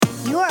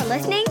You are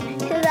listening to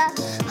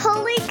the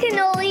Holy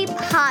Cannoli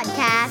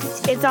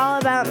Podcast. It's all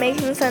about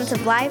making sense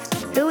of life,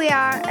 who we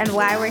are, and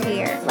why we're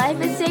here.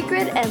 Life is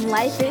sacred and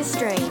life is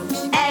strange.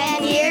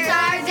 And here's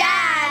our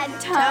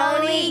dad,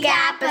 Tony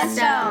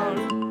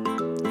Gappastone.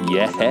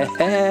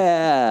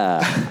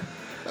 Yeah.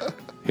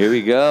 Here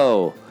we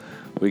go.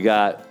 We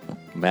got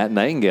Matt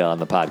Nightingale on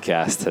the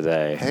podcast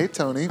today. Hey,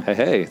 Tony.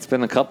 Hey. It's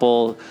been a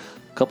couple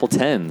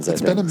tens,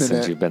 It's I been think, a minute.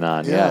 since you've been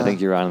on. Yeah. I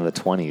think you were on in the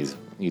 20s.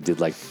 You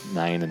did like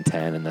 9 and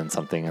 10 and then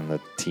something in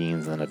the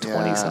teens and then a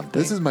 20-something.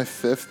 This is my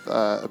fifth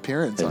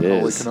appearance on It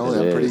Holy is. Cannoli.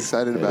 It I'm pretty is.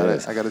 excited It about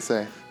is. it, I got to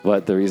say.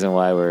 But the reason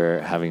why we're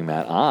having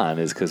Matt on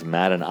is because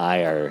Matt and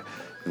I are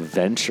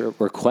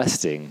we're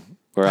questing.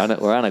 We're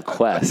on a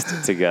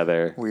quest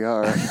together. We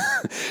are.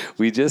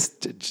 We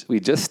just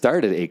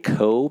started a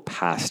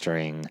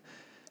co-pastoring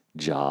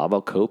job,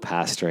 a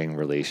co-pastoring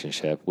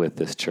relationship with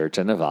this church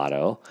in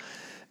Novato,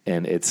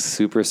 and it's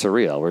super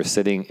surreal. We're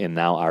sitting in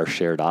now our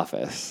shared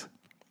office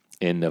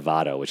in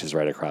Novato, which is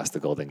right across the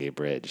Golden Gate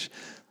Bridge.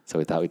 So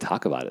we thought we'd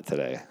talk about it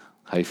today.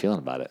 How are you feeling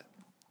about it?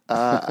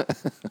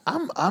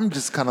 I'm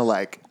just kind of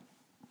like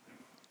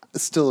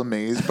still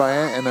amazed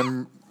by it, and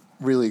I'm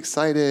really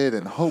excited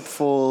and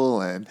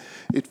hopeful, and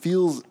it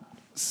feels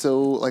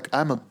so like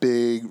I'm a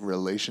big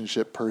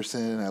relationship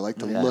person. I like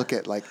to look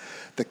at like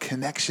the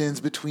connections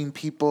between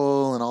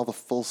people and all the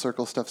full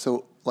circle stuff.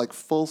 So like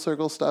full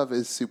circle stuff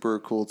is super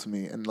cool to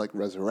me, and like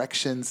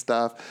resurrection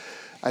stuff.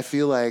 I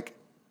feel like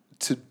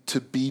to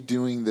be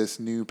doing this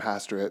new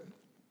pastorate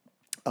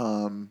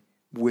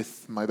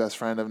with my best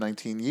friend of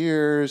 19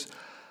 years,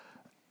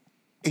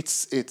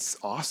 it's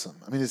awesome.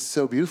 I mean, it's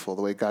so beautiful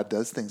the way God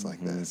does things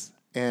like this.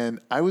 And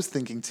I was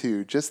thinking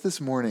too, just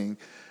this morning,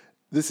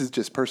 this is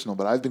just personal,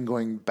 but I've been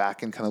going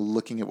back and kind of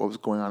looking at what was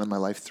going on in my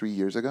life 3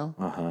 years ago.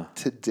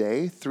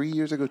 Today, 3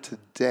 years ago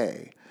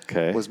today,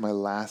 was my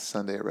last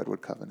Sunday at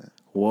Redwood Covenant.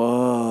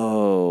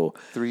 Whoa.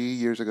 3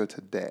 years ago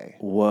today.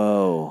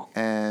 Whoa.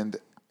 And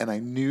I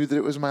knew that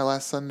it was my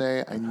last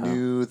Sunday. I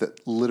knew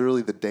that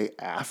literally the day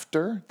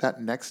after,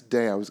 that next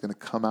day, I was going to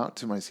come out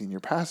to my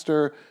senior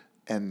pastor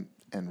and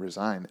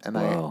resign. And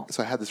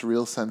so I had this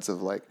real sense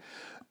of like,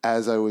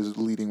 as I was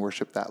leading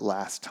worship that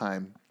last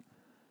time,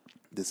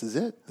 this is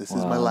it. This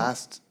is my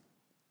last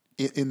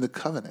in the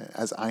covenant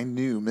as I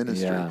knew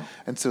ministry. Yeah.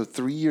 And so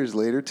 3 years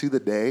later to the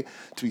day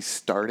to be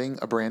starting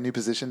a brand new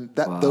position,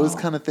 those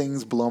kind of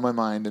things blow my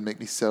mind and make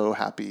me so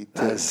happy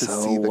to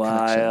see the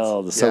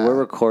wild. connections. So we're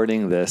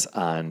recording this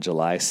on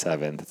July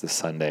 7th. It's a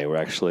Sunday. We're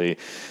actually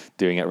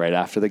doing it right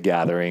after the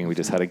gathering. We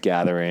just had a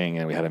gathering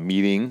and we had a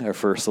meeting, our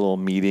first little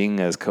meeting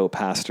as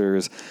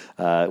co-pastors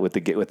with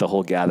the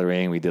whole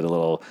gathering. We did a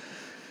little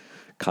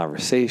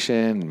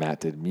conversation. Matt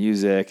did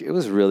music. It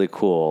was really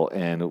cool.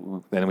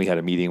 And then we had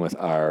a meeting with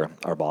our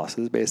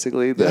bosses,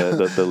 basically,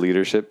 the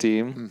leadership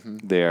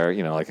team. They are,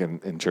 like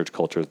in church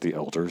culture, the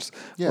elders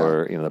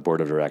or, the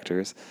board of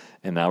directors.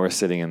 And now we're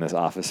sitting in this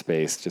office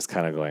space just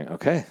kind of going,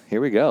 okay,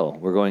 here we go.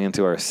 We're going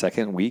into our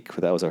second week.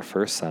 That was our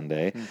first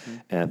Sunday.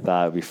 And I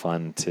thought it'd be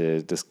fun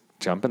to just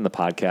jump in the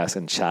podcast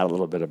and chat a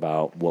little bit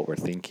about what we're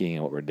thinking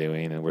and what we're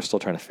doing. And we're still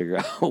trying to figure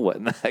out what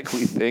in the heck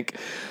we think.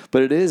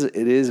 But it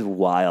is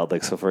wild.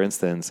 Like, so for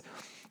instance,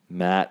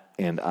 Matt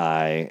and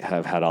I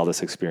have had all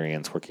this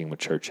experience working with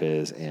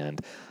churches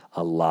and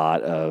a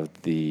lot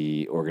of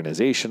the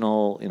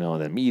organizational,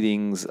 the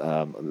meetings,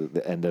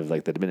 the end of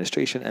like the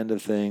administration end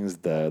of things,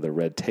 the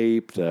red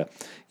tape, but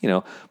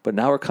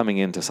now we're coming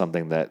into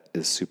something that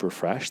is super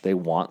fresh. They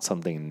want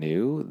something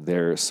new.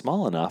 They're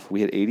small enough. We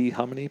had 80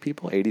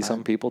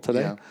 some people today.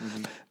 Yeah.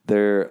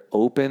 They're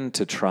open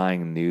to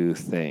trying new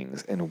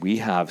things. And we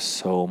have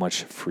so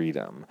much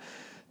freedom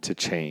to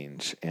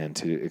change and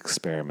to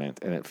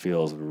experiment. And it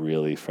feels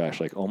really fresh,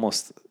 like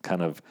almost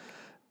kind of,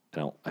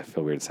 I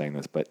feel weird saying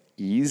this, but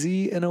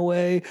easy in a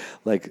way.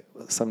 Like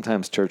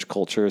sometimes church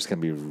cultures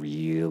can be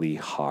really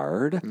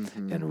hard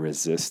and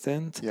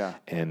resistant. Yeah.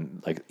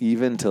 And like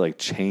even to like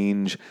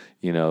change,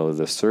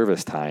 the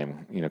service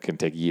time, can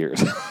take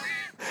years.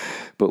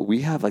 But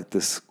we have like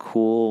this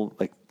cool,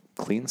 like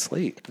clean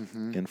slate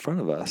in front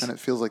of us. And it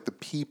feels like the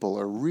people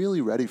are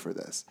really ready for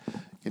this,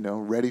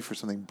 ready for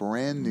something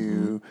brand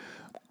new,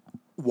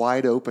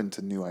 wide open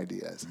to new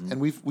ideas. And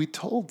we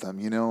told them,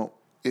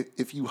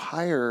 if you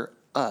hire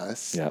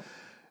us,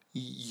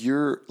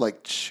 you're like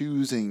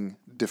choosing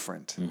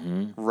different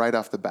right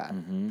off the bat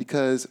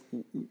because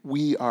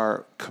we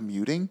are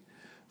commuting,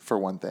 for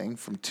one thing,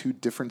 from two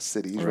different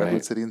cities,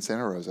 Redwood City and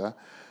Santa Rosa.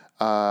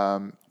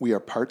 We are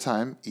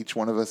part-time. Each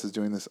one of us is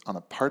doing this on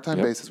a part-time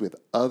basis with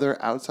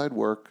other outside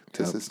work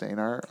to sustain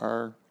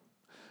our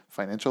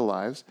financial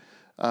lives.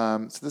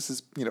 So this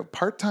is,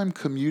 part-time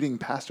commuting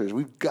pastors.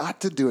 We've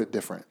got to do it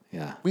different.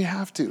 Yeah. We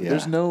have to. Yeah.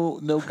 There's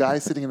no guy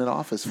sitting in an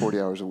office 40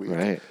 hours a week.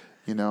 Right.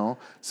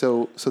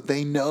 So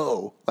they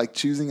know, like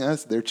choosing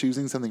us, they're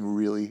choosing something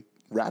really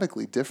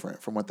radically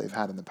different from what they've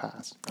had in the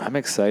past. I'm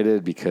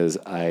excited because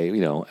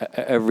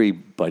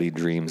everybody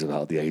dreams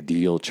about the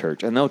ideal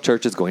church. And no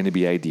church is going to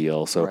be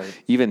ideal. So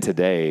even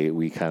today,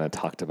 we kind of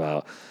talked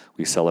about,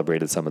 we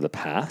celebrated some of the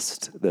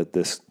past that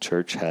this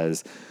church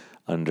has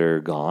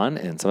undergone,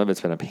 and some of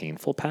it's been a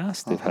painful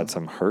past. They've had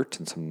some hurt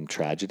and some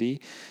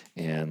tragedy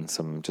and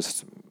some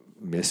just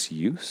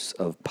misuse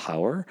of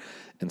power.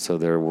 And so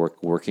they're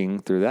working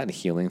through that and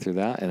healing through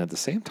that. And at the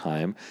same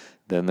time,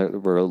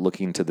 then we're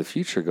looking to the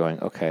future going,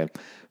 okay,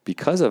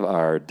 because of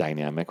our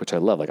dynamic, which I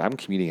love, like I'm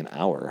commuting an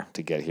hour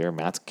to get here.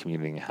 Matt's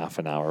commuting half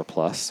an hour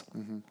plus.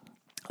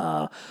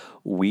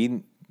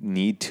 We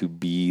need to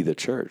be the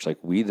church. Like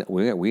we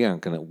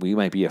aren't gonna. We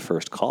might be a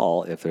first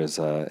call if there's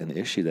an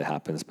issue that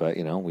happens, but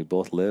we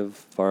both live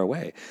far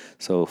away.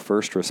 So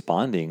first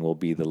responding will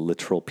be the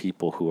literal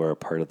people who are a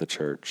part of the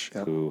church,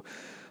 who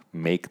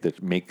make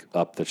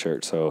up the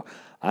church. So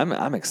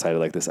I'm excited.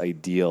 Like this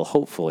ideal,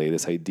 hopefully,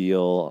 this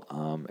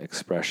ideal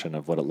expression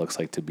of what it looks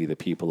like to be the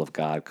people of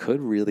God could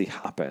really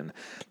happen.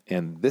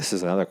 And this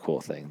is another cool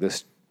thing.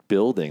 This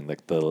building,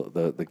 like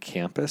the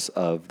campus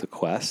of the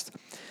Quest,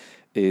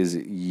 is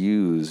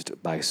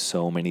used by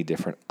so many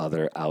different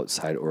other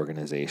outside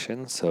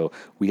organizations. So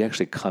we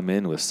actually come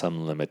in with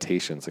some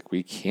limitations. Like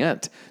we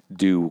can't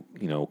do,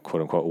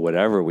 quote unquote,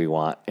 whatever we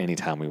want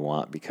anytime we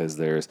want, because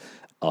there's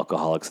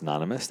Alcoholics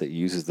Anonymous that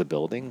uses the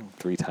building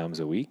 3 times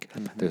a week.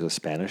 There's a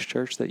Spanish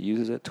church that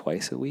uses it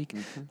twice a week.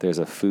 There's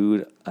a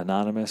Food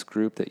Anonymous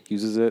group that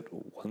uses it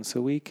once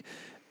a week.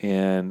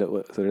 And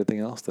is there anything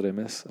else that I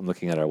miss? I'm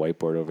looking at our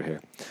whiteboard over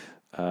here.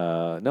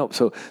 No.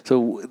 So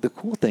the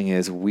cool thing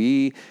is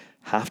we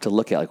have to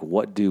look at like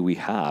what do we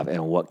have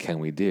and what can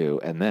we do,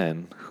 and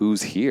then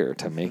who's here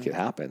to make it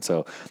happen.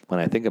 So when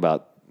I think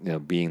about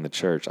being the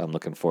church, I'm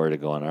looking forward to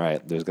going, all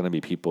right, there's going to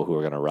be people who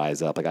are going to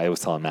rise up. Like I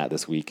was telling Matt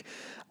this week,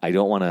 I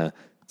don't want to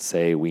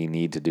say we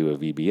need to do a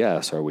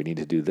VBS or we need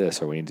to do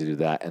this or we need to do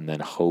that and then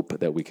hope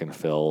that we can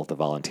fill the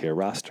volunteer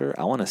roster.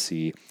 I want to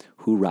see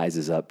who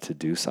rises up to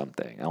do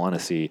something. I want to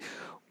see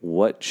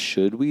what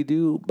should we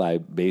do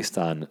based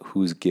on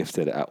who's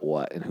gifted at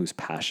what and who's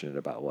passionate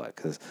about what.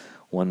 Because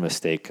one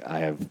mistake I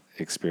have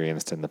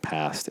experienced in the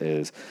past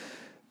is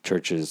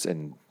churches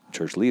and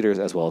church leaders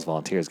as well as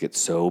volunteers get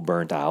so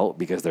burnt out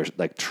because they're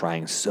like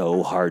trying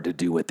so hard to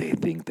do what they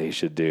think they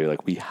should do.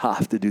 Like we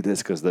have to do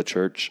this because the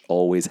church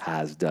always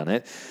has done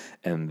it,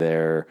 and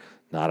there are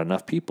not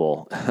enough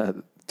people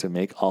to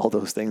make all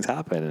those things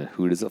happen. And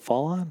who does it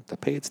fall on? The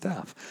paid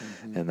staff.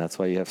 And that's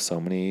why you have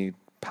so many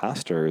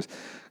pastors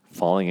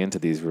falling into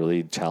these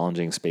really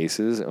challenging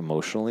spaces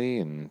emotionally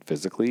and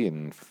physically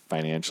and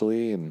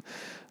financially, and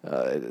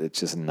it's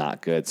just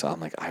not good. So I'm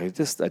like, I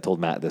told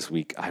Matt this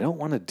week, I don't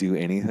want to do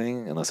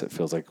anything unless it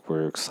feels like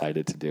we're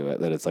excited to do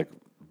it, that it's like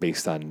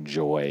based on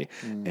joy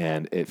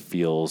and it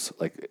feels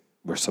like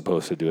we're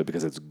supposed to do it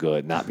because it's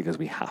good, not because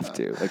we have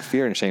to. Like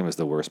fear and shame is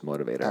the worst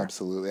motivator.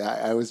 Absolutely.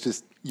 I was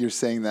just, you're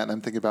saying that and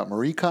I'm thinking about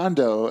Marie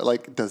Kondo.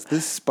 Like, does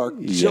this spark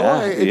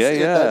joy?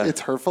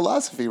 It's her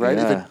philosophy, right?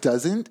 Yeah. If it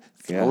doesn't,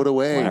 throw it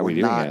away. Why are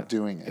we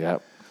doing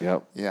it.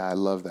 Yep. Yeah, I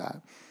love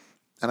that.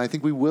 And I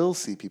think we will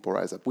see people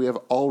rise up. We have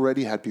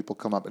already had people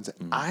come up and say,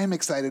 I'm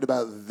excited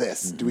about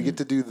this. Do we get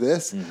to do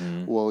this?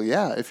 Well,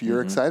 yeah, if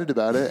you're excited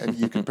about it and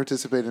you can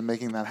participate in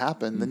making that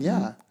happen, then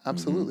yeah,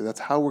 absolutely. That's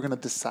how we're going to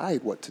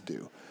decide what to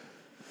do.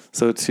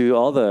 So to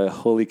all the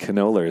holy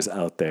canolers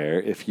out there,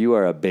 if you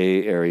are a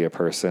Bay Area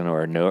person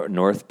or a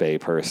North Bay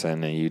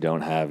person and you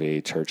don't have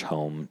a church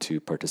home to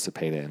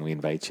participate in, we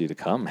invite you to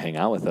come hang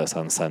out with us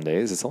on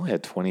Sundays. It's only a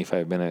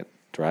 25-minute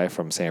drive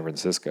from San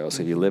Francisco.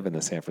 So if you live in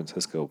the San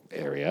Francisco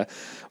area,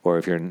 or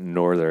if you're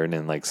northern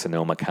and like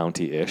Sonoma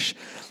County-ish,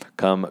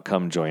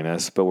 come join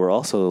us. But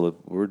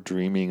we're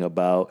dreaming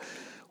about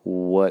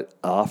what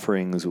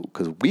offerings,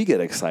 because we get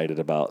excited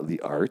about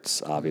the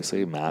arts,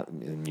 obviously, Matt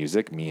in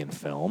music, me in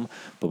film,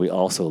 but we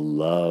also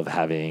love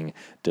having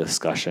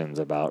discussions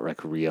about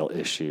like real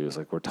issues.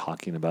 Like we're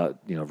talking about,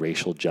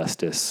 racial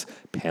justice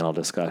panel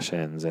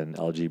discussions and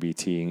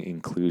LGBT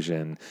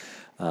inclusion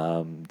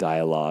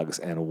dialogues,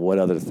 and what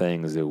other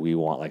things that we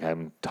want. Like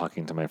I'm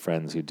talking to my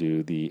friends who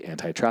do the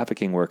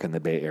anti-trafficking work in the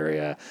Bay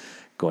Area,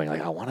 going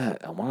like, I want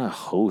to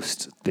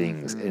host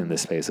things in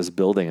this space. This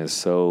building is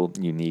so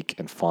unique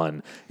and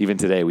fun. Even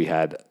today we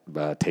had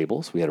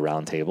tables. We had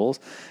round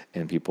tables,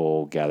 and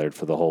people gathered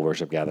for the whole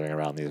worship gathering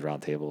around these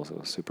round tables. It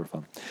was super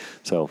fun.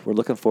 So we're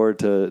looking forward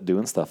to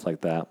doing stuff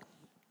like that.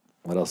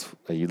 What else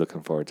are you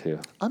looking forward to?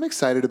 I'm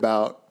excited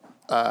about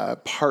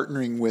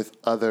partnering with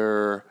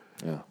other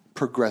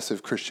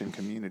progressive Christian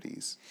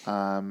communities.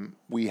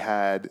 We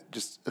had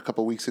just a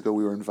couple of weeks ago,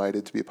 we were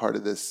invited to be a part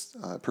of this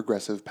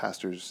progressive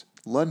pastors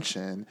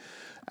luncheon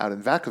out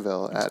in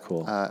Vacaville at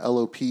cool.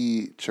 LOP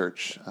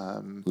Church.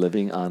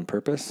 Living on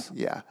Purpose?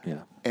 Yeah.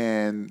 Yeah.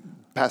 And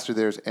pastor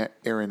there's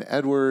Erin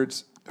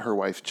Edwards, her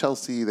wife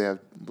Chelsea. They have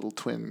little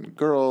twin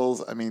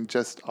girls. I mean,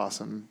 just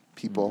awesome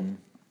people.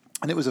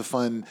 And it was a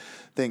fun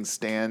thing.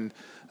 Stan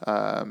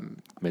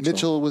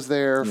Mitchell was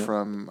there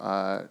from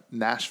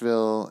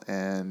Nashville,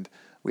 and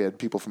we had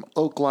people from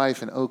Oak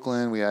Life in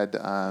Oakland. We had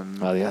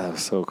that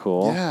was so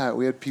cool. Yeah,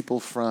 we had people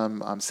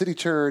from City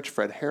Church.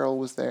 Fred Harrell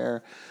was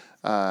there.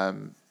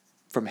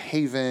 from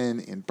Haven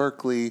in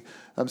Berkeley.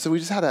 So we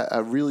just had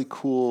a really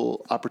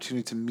cool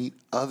opportunity to meet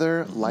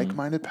other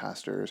like-minded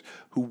pastors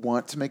who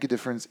want to make a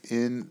difference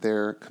in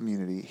their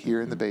community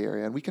here in the Bay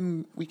Area. And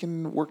we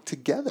can work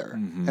together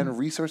and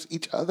resource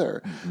each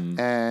other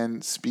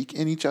and speak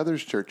in each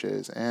other's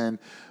churches. And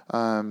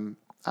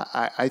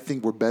I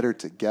think we're better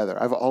together.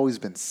 I've always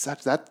been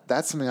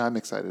that's something I'm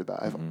excited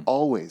about. I've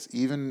always,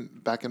 even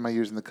back in my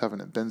years in the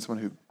Covenant, been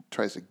someone who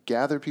tries to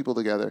gather people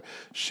together,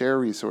 share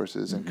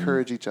resources,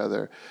 encourage each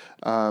other.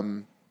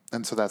 And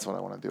so that's what I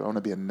want to do. I want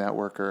to be a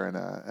networker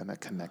and a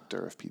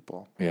connector of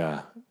people.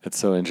 Yeah. It's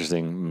so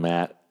interesting.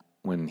 Matt,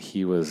 when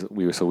we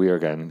were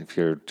again, if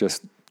you're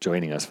just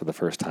joining us for the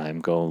first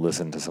time, go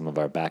listen to some of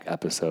our back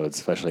episodes,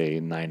 especially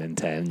 9 and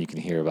 10. You can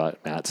hear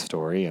about Matt's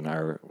story and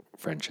our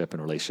friendship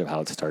and relationship,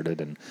 how it started,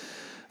 and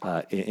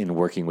in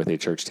working with a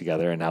church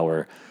together. And now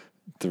we're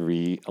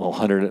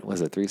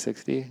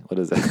 360? What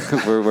is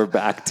it? we're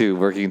back to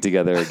working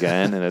together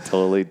again in a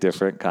totally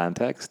different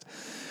context.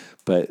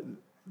 But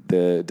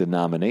the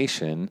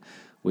denomination,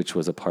 which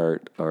was a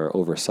part or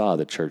oversaw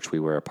the church we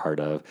were a part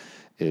of,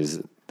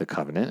 is the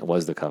Covenant. It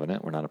was the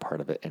Covenant. We're not a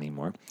part of it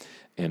anymore.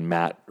 And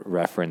Matt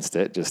referenced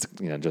it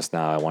just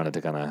now. I wanted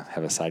to kind of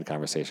have a side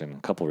conversation.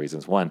 A couple of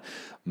reasons. One,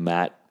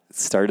 Matt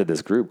started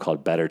this group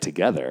called Better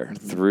Together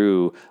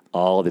through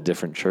all the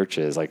different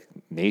churches, like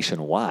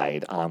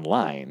nationwide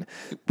online,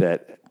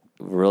 that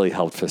really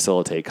helped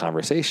facilitate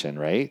conversation,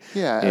 right?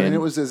 Yeah, I mean, it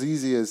was as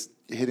easy as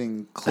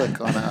hitting click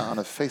on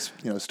a face,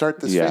 start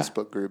this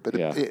Facebook group, but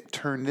it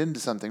turned into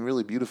something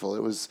really beautiful.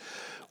 It was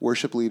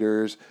worship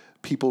leaders,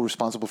 people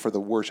responsible for the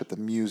worship, the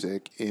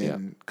music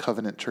in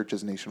Covenant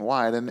churches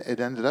nationwide, and it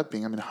ended up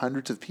being,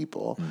 hundreds of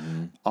people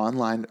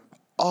online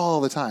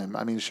all the time.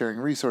 Sharing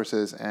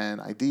resources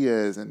and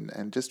ideas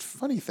and just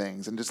funny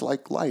things and just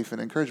like life and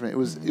encouragement.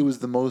 It was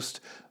the most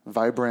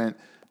vibrant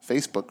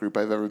Facebook group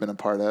I've ever been a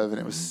part of, and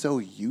it was so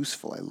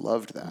useful. I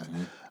loved that.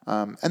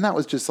 And that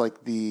was just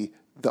like the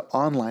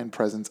online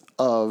presence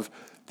of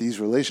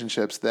these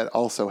relationships that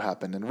also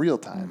happened in real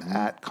time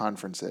at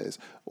conferences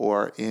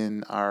or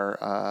in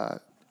our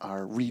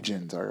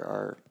regions,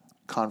 our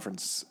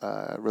conference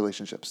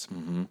relationships.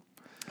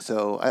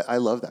 So I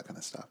love that kind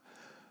of stuff.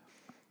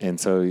 And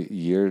so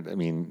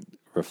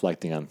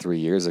reflecting on 3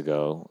 years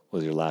ago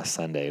was your last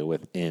Sunday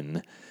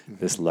within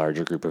this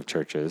larger group of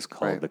churches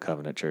called the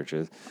Covenant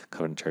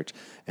Church.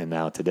 And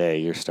now today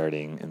you're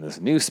starting in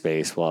this new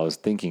space. Well, I was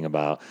thinking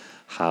about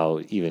how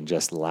even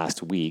just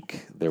last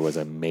week there was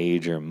a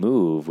major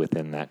move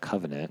within that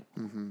Covenant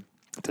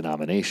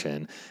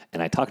denomination.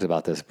 And I talked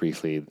about this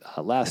briefly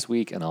last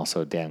week, and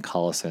also Dan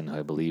Collison, who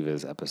I believe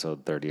is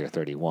episode 30 or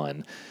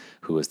 31,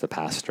 who was the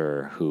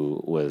pastor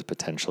who was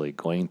potentially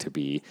going to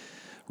be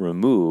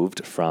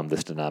removed from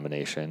this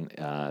denomination.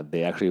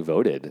 They actually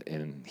voted,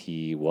 and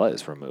he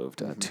was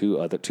removed.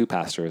 Two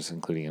pastors,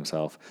 including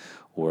himself,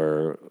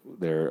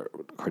 their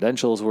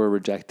credentials were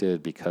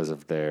rejected because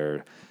of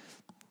their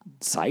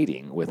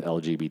siding with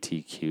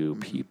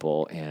LGBTQ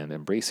people and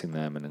embracing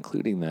them and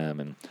including them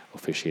and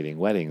officiating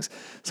weddings.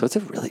 So it's a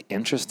really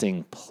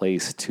interesting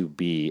place to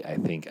be, I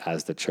think,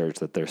 as the church,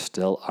 that there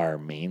still are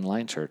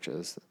mainline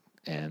churches.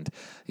 And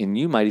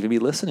you might even be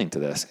listening to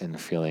this and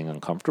feeling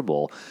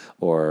uncomfortable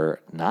or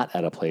not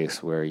at a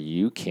place where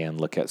you can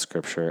look at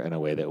Scripture in a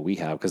way that we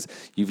have, because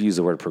you've used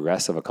the word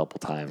progressive a couple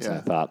times. And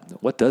I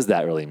thought, what does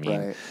that really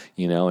mean? Right.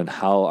 And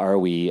how are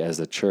we as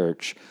a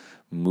church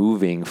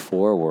moving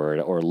forward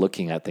or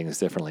looking at things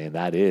differently? And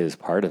that is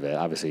part of it.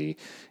 Obviously,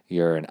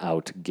 you're an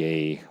out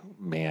gay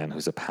man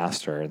who's a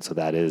pastor, and so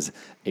that is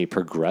a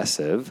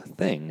progressive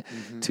thing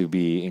to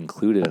be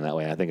included in that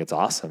way. And I think it's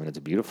awesome and it's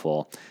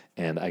beautiful.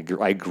 And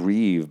I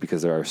grieve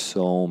because there are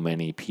so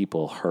many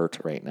people hurt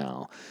right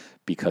now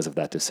because of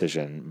that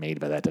decision made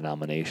by that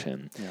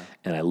denomination. Yeah.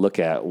 And I look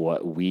at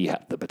what we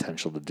have the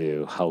potential to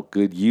do, how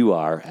good you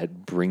are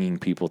at bringing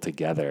people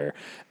together,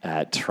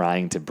 at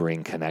trying to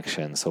bring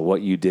connection. So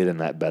what you did in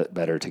that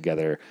Better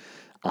Together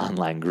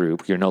online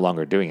group, you're no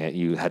longer doing it.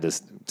 You had to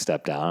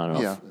step down. I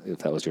don't know if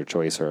that was your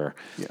choice or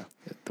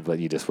but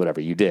you just,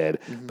 whatever you did.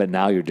 But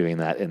now you're doing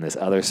that in this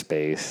other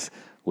space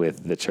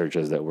with the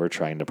churches that we're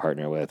trying to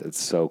partner with. It's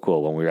so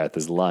cool. When we were at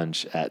this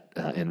lunch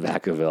in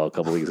Vacaville a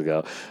couple weeks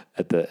ago,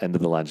 at the end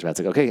of the lunch, Matt's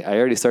like, okay, I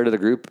already started a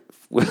group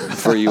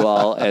for you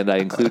all, and I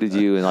included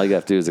you, and all you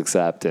have to do is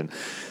accept. And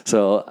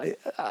so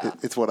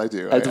it's what I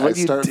do. It's what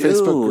you start do.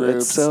 Facebook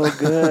groups. It's so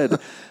good.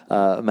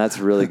 Matt's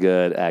really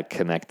good at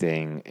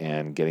connecting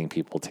and getting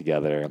people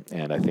together,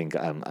 and I think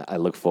I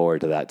look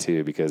forward to that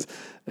too, because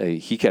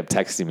he kept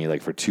texting me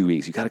like for 2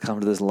 weeks, you got to come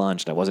to this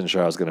lunch, and I wasn't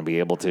sure I was going to be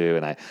able to,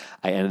 and I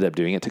ended up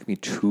doing it. It took me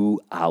 2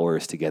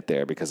 hours to get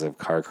there because of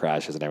car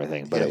crashes and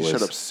everything. But you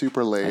showed up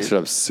super late. I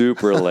showed up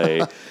super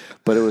late,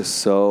 but it was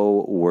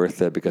so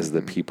worth it because of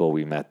the people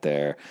we met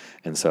there.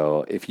 And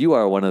so if you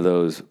are one of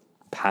those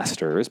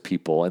pastors,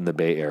 people in the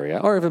Bay Area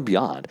or even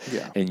beyond,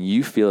 and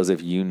you feel as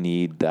if you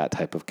need that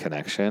type of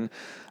connection,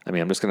 I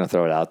mean, I'm just going to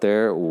throw it out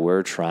there.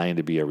 We're trying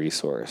to be a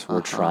resource.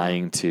 We're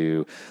trying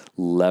to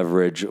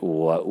leverage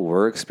what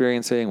we're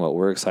experiencing, what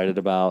we're excited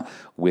about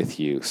with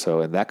you.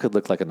 So, and that could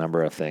look like a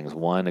number of things.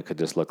 One, it could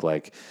just look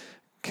like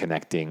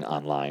connecting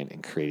online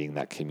and creating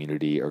that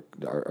community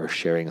or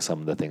sharing some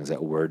of the things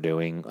that we're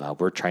doing.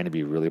 We're trying to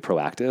be really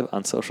proactive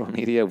on social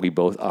media. We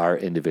both are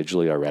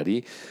individually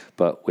already,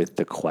 but with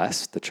the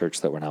Quest, the church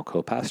that we're now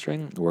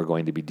co-pastoring, we're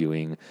going to be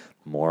doing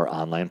more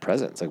online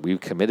presence. Like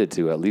we've committed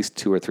to at least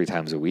 2 or 3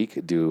 times a week,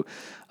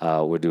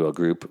 we'll do a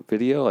group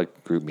video,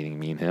 like group meaning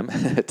me and him,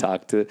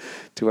 talk to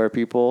our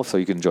people. So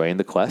you can join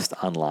the Quest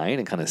online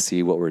and kind of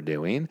see what we're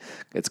doing.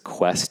 It's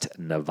Quest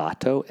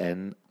Novato,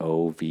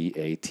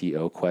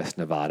 Novato, Quest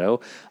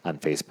Novato on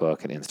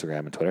Facebook and Instagram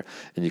and Twitter.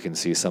 And you can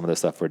see some of the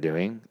stuff we're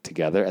doing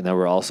together. And then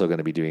we're also going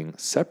to be doing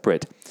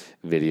separate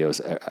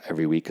videos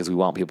every week because we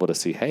want people to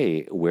see,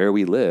 hey, where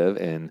we live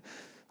in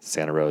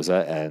Santa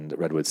Rosa and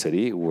Redwood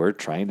City, we're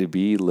trying to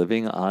be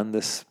living on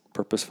this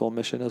purposeful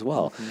mission as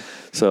well.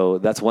 So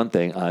that's one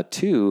thing.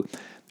 2,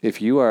 if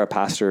you are a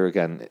pastor,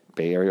 again,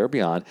 Bay Area or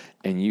beyond,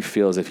 and you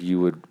feel as if you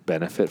would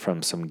benefit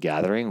from some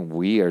gathering,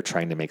 we are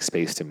trying to make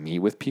space to meet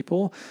with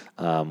people.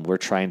 We're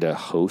trying to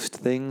host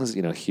things,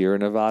 here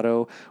in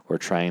Novato. We're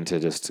trying to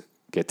just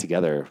get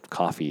together,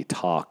 coffee,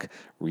 talk,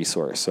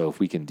 resource. So if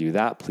we can do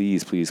that,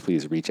 please, please,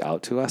 please reach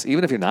out to us.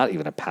 Even if you're not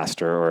even a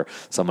pastor or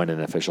someone in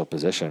an official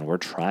position, we're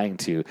trying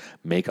to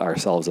make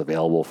ourselves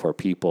available for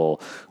people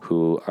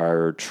who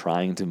are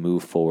trying to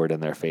move forward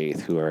in their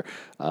faith, who are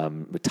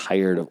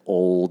tired of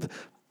old,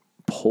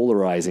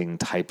 polarizing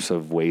types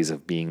of ways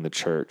of being the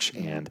church,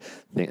 and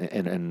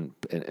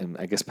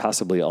I guess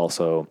possibly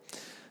also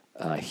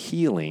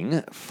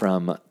healing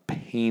from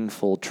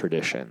painful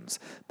traditions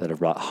that have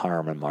brought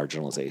harm and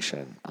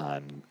marginalization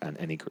on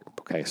any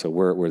group. Okay, so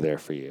we're there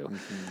for you.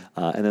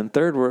 And then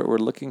third, we're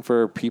looking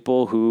for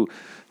people who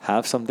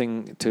have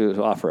something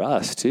to offer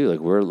us too. Like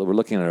we're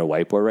looking at a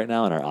whiteboard right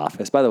now in our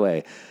office. By the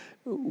way,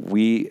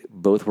 we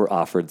both were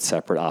offered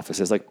separate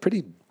offices, like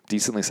pretty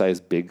decently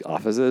sized big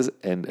offices,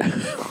 and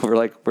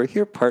we're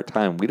here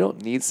part-time. We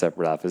don't need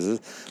separate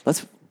offices.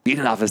 Let's be in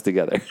an office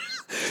together.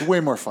 It's way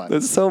more fun.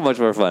 It's so much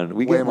more fun.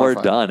 We get more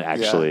done,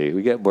 actually. Yeah.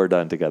 We get more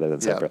done together than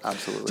separate.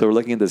 Absolutely. So we're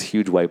looking at this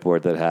huge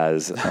whiteboard that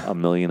has a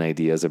million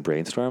ideas and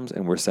brainstorms,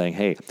 and we're saying,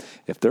 hey,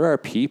 if there are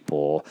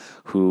people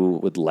who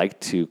would like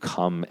to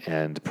come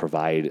and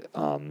provide,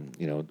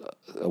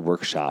 a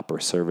workshop or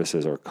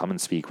services or come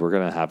and speak, we're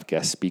going to have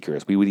guest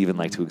speakers. We would even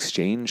like to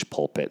exchange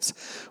pulpits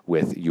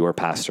with your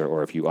pastor,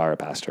 or if you are a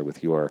pastor,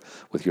 with your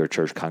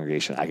church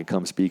congregation. I could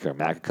come speak, or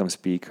Matt could come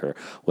speak, or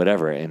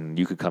whatever, and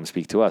you could come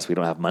speak to us. We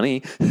don't have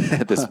money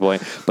at this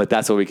point, but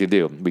that's what we can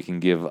do. We can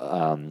give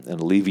an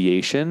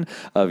alleviation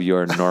of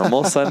your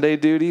normal Sunday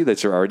duty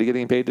that you're already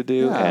getting paid to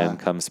do, and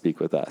come speak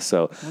with us.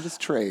 So we'll just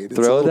trade.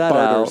 Throw that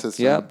out.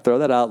 System. Yep, throw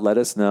that out. Let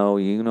us know.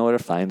 You know where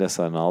to find us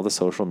on all the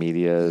social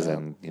medias,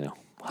 and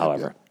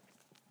however.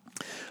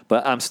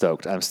 But I'm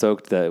stoked. I'm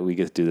stoked that we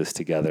get to do this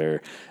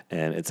together,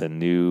 and it's a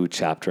new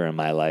chapter in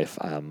my life.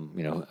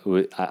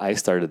 I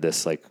started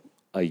this like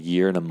a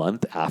year and a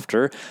month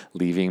after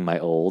leaving my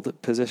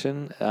old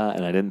position,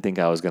 and I didn't think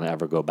I was going to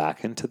ever go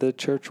back into the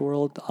church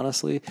world,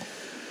 honestly.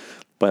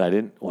 But I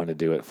didn't want to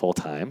do it full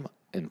time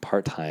and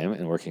part time,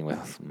 and working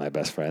with my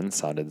best friend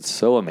sounded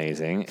so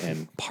amazing,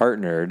 and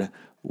partnered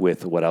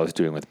with what I was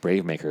doing with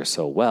Bravemaker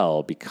so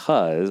well,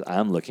 because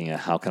I'm looking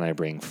at how can I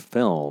bring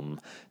film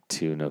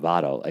to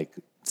Novato. Like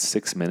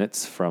 6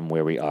 minutes from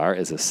where we are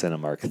is a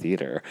Cinemark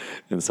theater.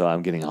 And so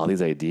I'm getting all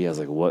these ideas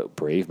like what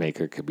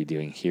Bravemaker could be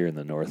doing here in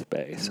the North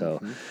Bay.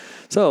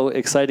 So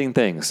exciting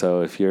things.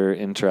 So if you're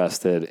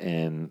interested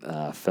in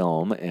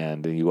film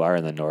and you are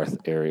in the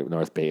North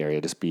Bay area,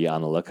 just be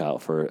on the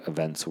lookout for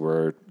events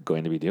we're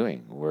going to be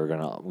doing.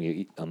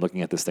 I'm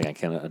looking at this thing. I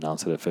can't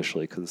announce it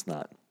officially because it's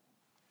not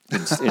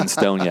in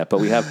stone yet,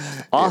 but we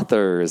have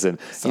authors and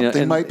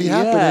something might be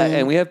happening.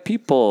 And we have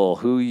people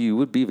who you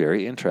would be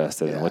very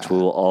interested in, which we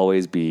will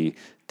always be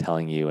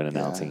telling you and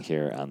announcing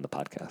here on the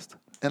podcast.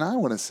 And I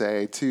want to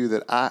say too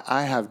that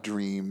I have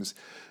dreams.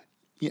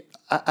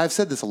 I've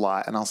said this a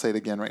lot, and I'll say it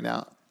again right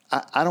now.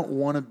 I don't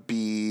want to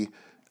be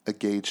a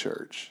gay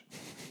church,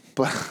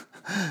 but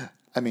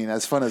I mean,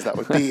 as fun as that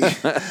would be,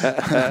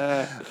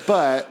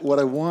 but what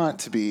I want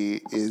to be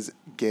is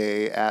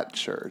gay at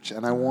church,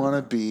 and I want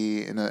to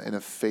be in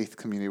a faith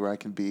community where I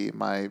can be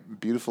my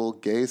beautiful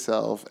gay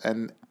self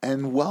and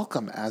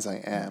welcome as I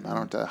am. I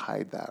don't have to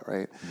hide that,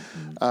 right?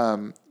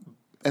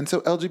 And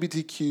so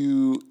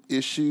LGBTQ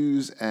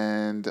issues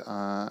and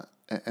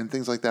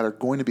things like that are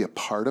going to be a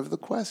part of the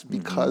Quest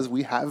because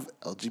we have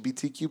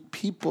LGBTQ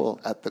people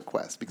at the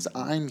Quest, because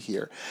I'm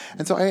here,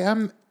 and so I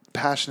am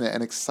passionate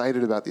and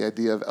excited about the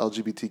idea of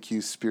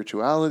LGBTQ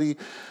spirituality.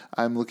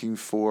 I'm looking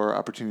for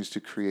opportunities to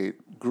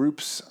create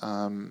groups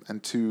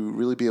and to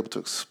really be able to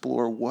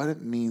explore what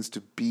it means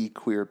to be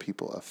queer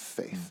people of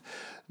faith.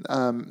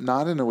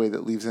 Not in a way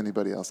that leaves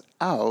anybody else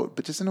out,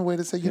 but just in a way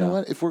to say, you know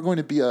what, if we're going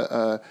to be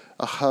a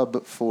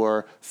hub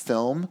for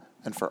film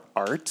and for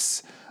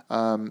arts,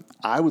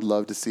 I would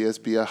love to see us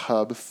be a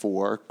hub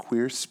for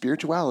queer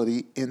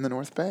spirituality in the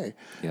North Bay.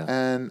 Yeah.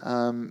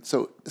 And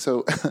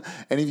so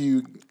any of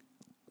you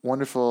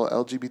wonderful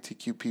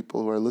LGBTQ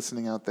people who are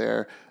listening out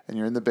there and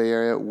you're in the Bay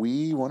Area,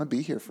 we want to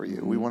be here for you.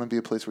 Mm-hmm. We want to be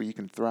a place where you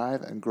can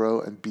thrive and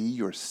grow and be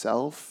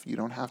yourself. You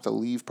don't have to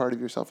leave part of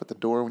yourself at the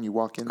door when you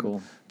walk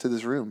in to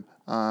this room.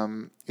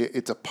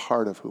 It's a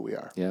part of who we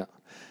are. Yeah.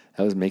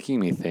 That was making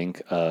me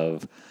think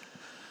of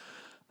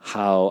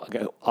how,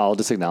 I'll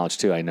just acknowledge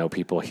too, I know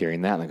people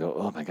hearing that and they go,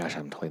 oh my gosh,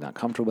 I'm totally not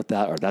comfortable with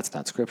that, or that's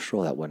not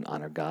scriptural, that wouldn't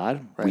honor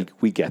God. Right.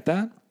 We get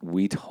that.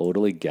 We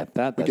totally get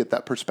that. We get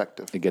that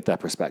perspective. We get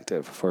that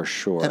perspective for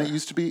sure. And it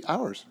used to be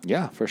ours.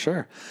 Yeah, for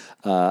sure.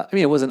 I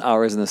mean, it wasn't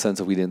ours in the sense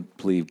of we didn't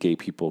believe gay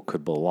people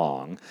could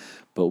belong,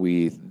 but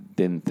we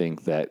didn't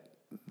think that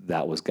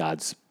that was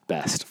God's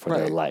best for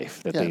their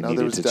life, that they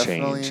needed to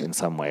change in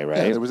some way, right?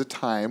 Yeah, there was a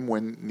time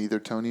when neither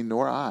Tony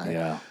nor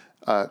I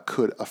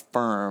could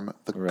affirm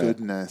the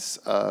goodness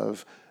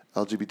of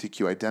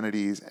LGBTQ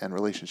identities and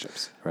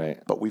relationships. Right.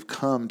 But we've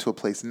come to a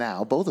place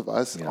now, both of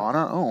us on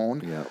our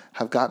own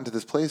have gotten to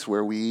this place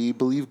where we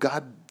believe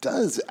God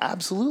does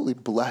absolutely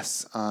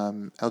bless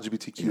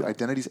LGBTQ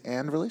identities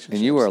and relationships.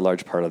 And you were a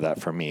large part of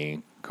that for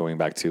me, going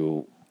back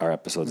to our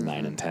episodes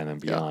 9 and 10 and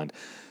beyond.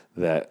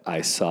 That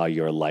I saw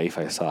your life.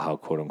 I saw how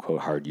quote unquote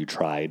hard you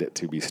tried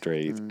to be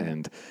straight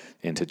and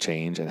to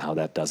change, and how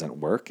that doesn't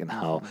work, and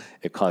how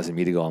it caused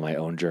me to go on my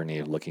own journey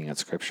of looking at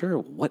Scripture.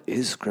 What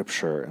is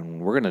Scripture?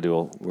 And we're gonna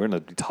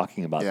be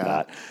talking about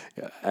that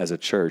as a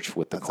church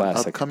with the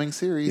class. An upcoming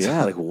series.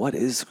 Yeah, like what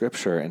is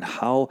Scripture, and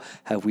how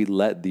have we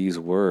let these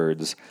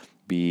words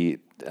be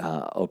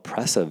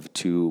oppressive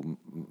to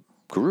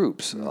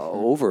groups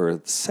over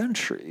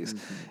centuries,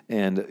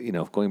 and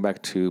going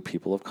back to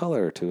people of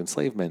color, to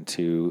enslavement,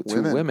 to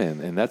women,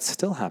 and that's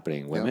still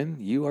happening. Women,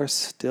 you are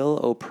still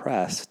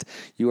oppressed.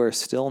 You are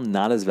still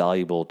not as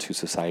valuable to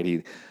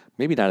society,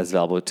 maybe not as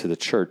valuable to the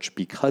church,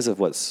 because of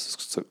what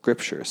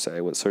scriptures say,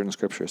 what certain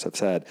scriptures have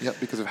said. Yep,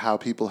 because of how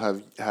people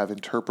have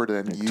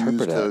interpreted and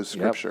used those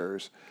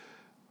scriptures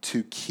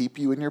to keep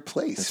you in your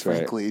place,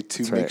 frankly,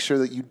 to make sure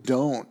that you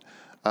don't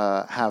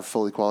have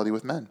full equality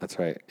with men. That's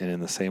right. And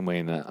in the same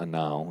way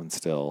now and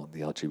still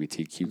the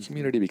LGBTQ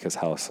community, because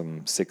how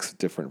some 6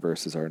 different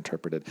verses are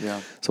interpreted.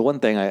 Yeah. So one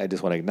thing I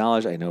just want to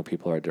acknowledge, I know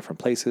people are at different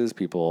places,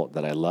 people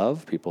that I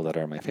love, people that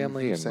are in my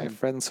family and my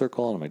friend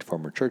circle and my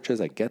former churches.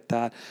 I get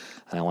that.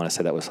 And I want to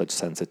say that with such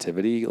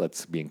sensitivity.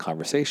 Let's be in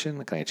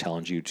conversation. Can I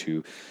challenge you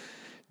to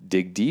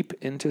dig deep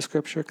into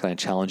Scripture? Can I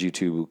challenge you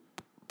to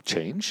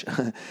change?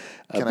 Can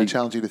I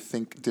challenge you to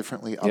think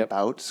differently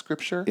about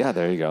Scripture? Yeah,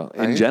 there you go.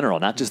 In general,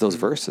 not just those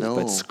verses,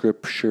 but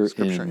Scripture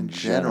in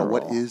general.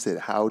 What is it?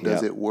 How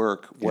does it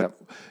work?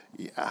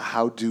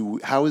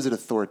 How is it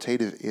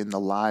authoritative in the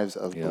lives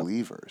of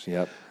believers?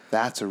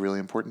 That's a really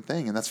important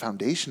thing, and that's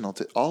foundational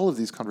to all of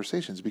these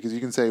conversations, because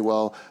you can say,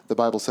 well, the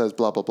Bible says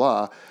blah, blah,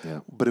 blah,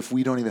 but if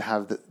we don't even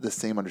have the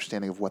same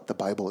understanding of what the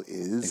Bible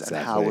is and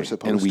how we're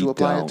supposed to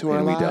apply it to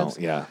our lives,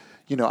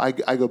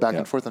 I go back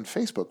and forth on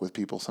Facebook with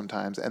people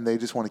sometimes, and they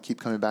just want to keep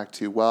coming back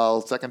to,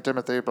 well, 2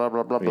 Timothy, blah,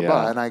 blah, blah, blah,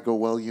 blah. And I go,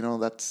 well,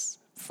 that's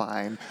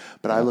fine.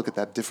 But I look at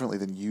that differently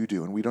than you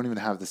do, and we don't even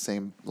have the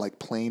same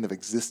plane of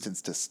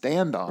existence to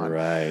stand on.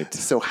 Right.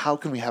 So how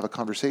can we have a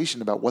conversation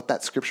about what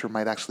that Scripture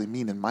might actually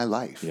mean in my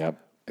life? Yep,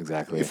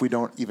 exactly. If we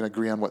don't even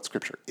agree on what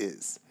Scripture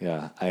is.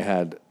 Yeah. I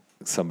had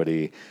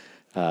somebody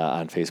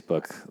on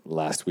Facebook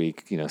last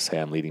week, say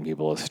I'm leading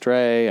people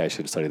astray. I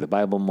should study the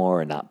Bible more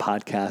and not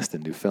podcast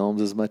and do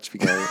films as much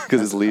because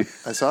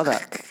it's I saw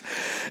that.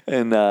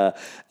 And I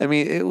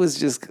mean, it was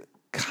just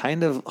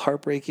kind of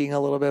heartbreaking a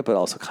little bit, but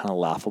also kind of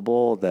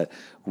laughable that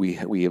we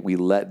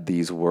let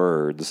these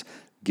words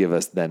give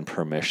us then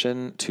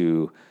permission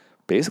to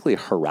basically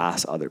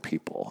harass other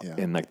people.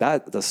 And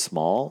that's a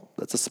small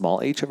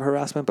H of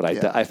harassment, but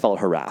I felt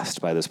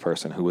harassed by this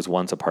person who was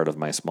once a part of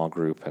my small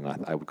group, and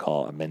I would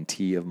call a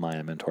mentee of mine,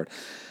 a mentor.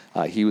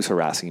 He was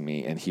harassing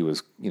me, and he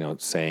was,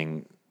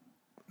 saying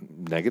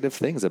negative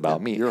things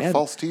about me. You're a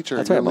false teacher.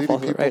 That's you're leading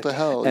people to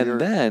hell. And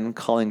then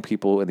calling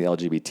people in the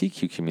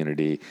LGBTQ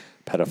community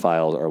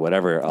pedophiles or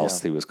whatever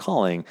else he was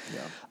calling.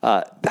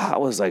 That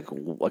was like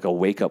a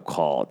wake-up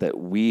call that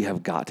we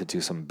have got to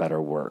do some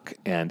better work.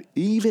 And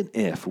even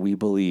if we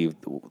believe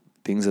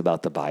things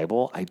about the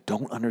Bible, I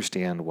don't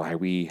understand why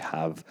we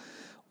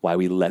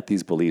let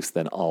these beliefs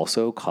then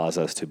also cause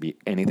us to be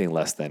anything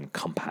less than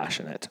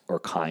compassionate or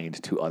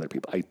kind to other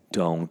people. I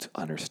don't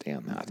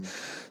understand that.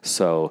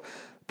 So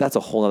that's a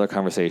whole other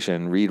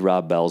conversation. Read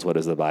Rob Bell's What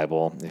is the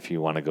Bible if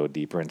you want to go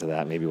deeper into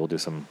that. Maybe we'll do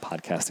some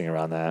podcasting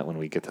around that when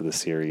we get to the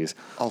series.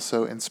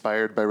 Also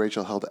inspired by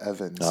Rachel Held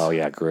Evans. Oh,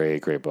 yeah.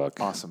 Great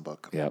book. Awesome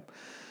book. Yep.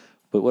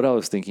 But what I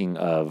was thinking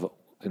of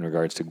in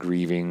regards to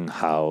grieving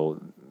how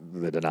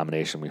the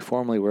denomination we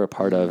formerly were a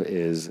part of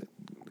is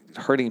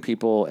hurting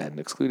people and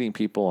excluding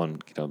people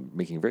and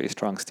making very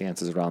strong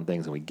stances around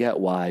things, and we get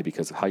why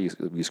because of how you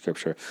use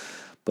Scripture.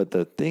 But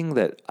the thing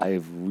that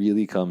I've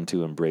really come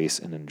to embrace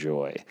and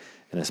enjoy,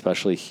 and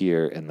especially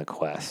here in the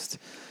Quest,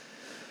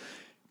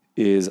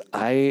 is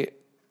I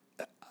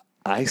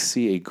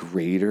see a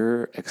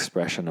greater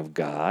expression of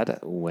God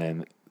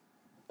when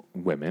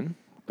women,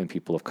 when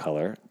people of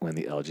color, when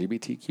the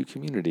LGBTQ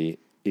community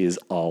is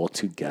all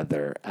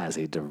together as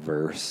a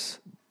diverse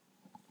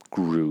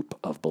group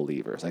of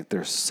believers. Like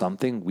there's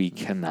something we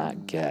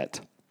cannot get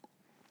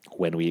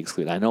when we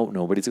exclude. I know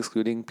nobody's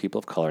excluding people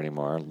of color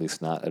anymore, at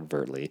least not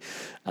overtly.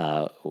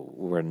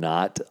 We're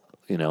not,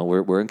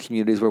 we're in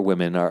communities where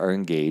women are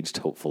engaged,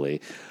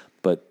 hopefully,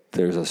 but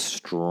there's a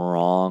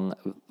strong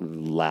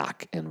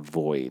lack and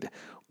void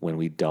when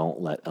we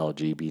don't let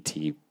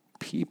LGBT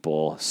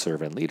people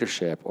serve in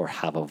leadership or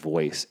have a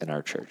voice in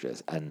our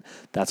churches. And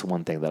that's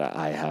one thing that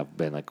I have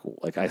been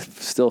like I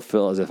still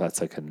feel as if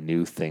that's like a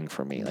new thing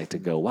for me, like to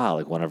go, wow,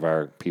 like one of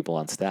our people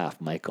on staff,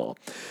 Michael,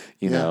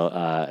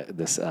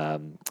 this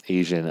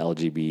Asian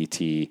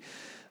LGBT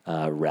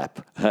rep.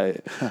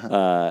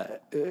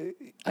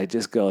 I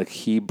just go like,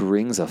 he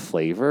brings a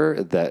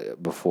flavor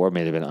that before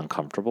may have been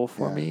uncomfortable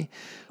for me.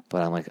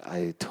 But I'm like,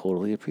 I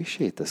totally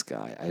appreciate this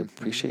guy. I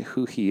appreciate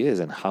who he is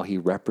and how he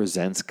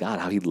represents God,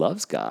 how he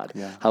loves God,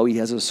 how he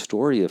has a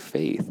story of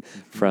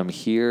faith from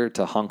here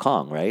to Hong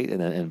Kong, right?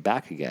 And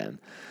back again.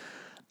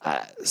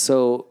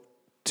 So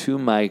to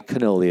my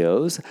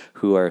canolios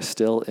who are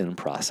still in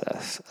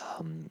process,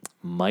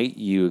 might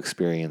you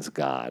experience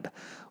God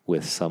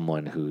with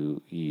someone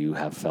who you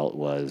have felt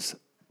was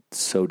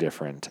so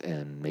different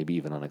and maybe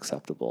even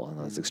unacceptable, and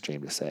that's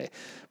extreme to say,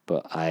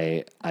 but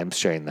I'm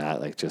sharing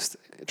that like just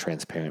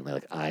transparently,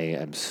 like I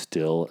am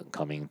still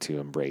coming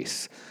to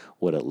embrace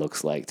what it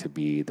looks like to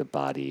be the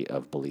body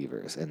of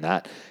believers, and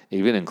that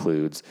even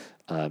includes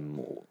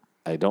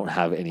I don't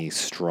have any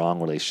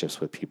strong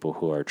relationships with people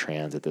who are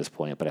trans at this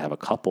point, but I have a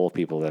couple of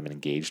people that I'm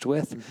engaged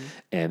with,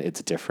 and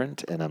it's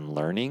different, and I'm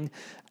learning,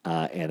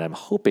 and I'm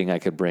hoping I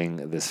could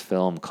bring this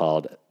film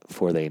called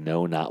For They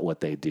Know Not What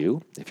They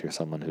Do. If you're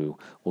someone who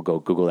will go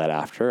Google that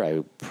after,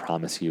 I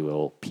promise you it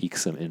will pique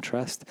some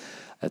interest.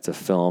 It's a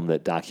film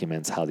that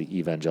documents how the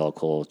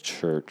evangelical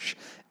church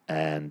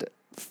and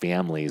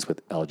families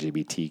with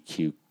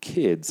LGBTQ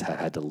kids have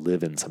had to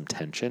live in some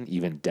tension,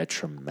 even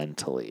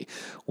detrimentally,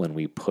 when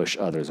we push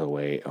others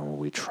away and when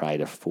we try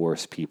to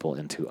force people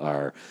into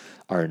our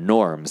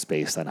norms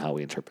based on how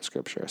we interpret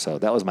Scripture. So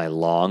that was my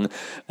long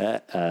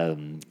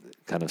kind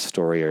of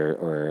story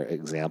or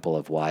example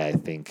of why I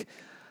think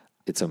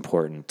it's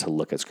important to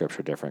look at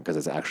Scripture different,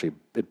 because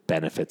it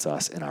benefits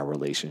us in our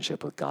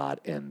relationship with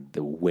God and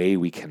the way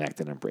we connect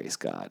and embrace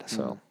God.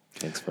 So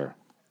thanks for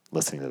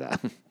listening to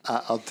that.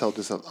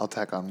 I'll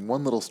tack on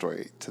one little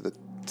story to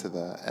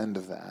the end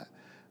of that,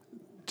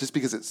 just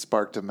because it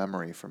sparked a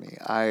memory for me.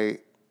 I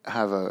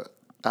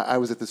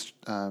was at this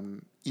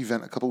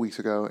event a couple weeks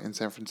ago in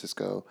San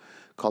Francisco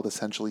called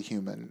Essentially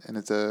Human, and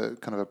it's a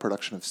kind of a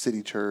production of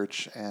City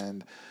Church,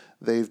 and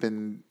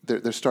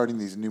they're starting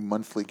these new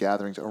monthly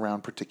gatherings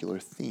around particular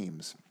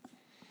themes.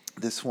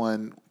 This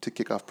one, to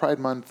kick off Pride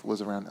Month,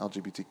 was around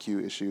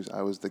LGBTQ issues.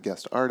 I was the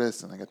guest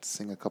artist, and I got to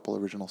sing a couple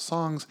original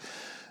songs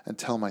and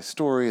tell my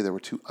story. There were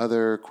 2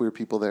 other queer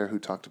people there who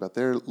talked about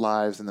their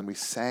lives, and then we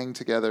sang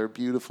together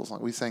beautiful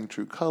songs. We sang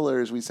True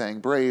Colors, we sang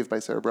Brave by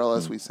Sarah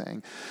Bareilles, we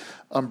sang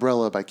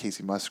Umbrella by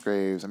Casey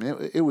Musgraves. I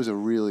mean, it was a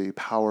really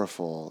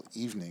powerful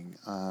evening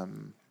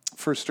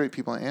for straight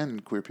people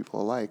and queer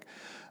people alike.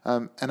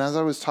 And as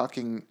I was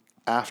talking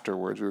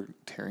afterwards, we were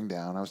tearing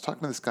down, I was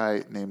talking to this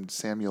guy named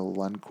Samuel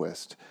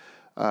Lundquist,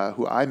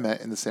 who I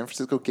met in the San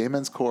Francisco Gay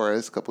Men's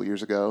Chorus a couple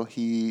years ago.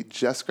 He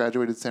just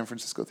graduated San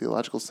Francisco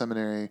Theological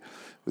Seminary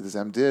with his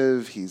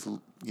MDiv. He's,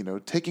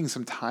 taking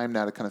some time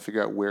now to kind of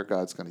figure out where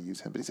God's going to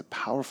use him. But he's a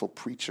powerful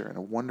preacher and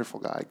a wonderful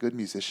guy, good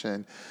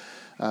musician.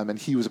 And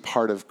he was a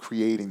part of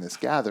creating this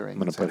gathering. I'm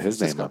going to put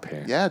his name up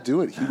here. Yeah,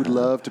 do it. He would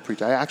love to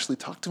preach. I actually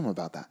talked to him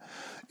about that.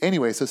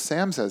 Anyway, so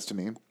Sam says to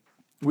me,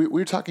 we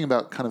were talking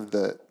about kind of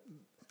the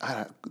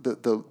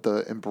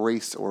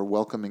embrace or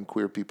welcoming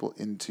queer people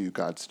into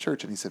God's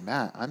church. And he said,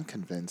 Matt, I'm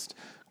convinced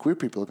queer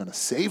people are going to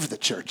save the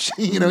church.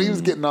 He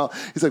was getting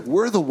he's like,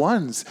 we're the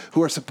ones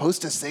who are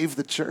supposed to save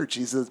the church.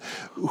 He says,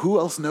 who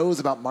else knows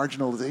about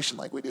marginalization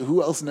like we do?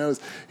 Who else knows?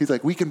 He's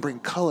like, we can bring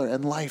color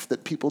and life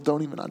that people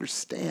don't even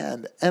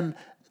understand. And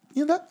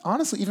that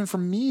honestly, even for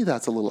me,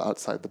 that's a little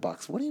outside the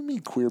box. What do you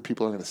mean queer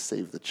people are going to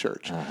save the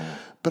church?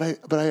 But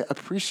I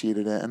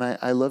appreciated it, and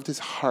I loved his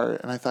heart,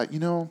 and I thought,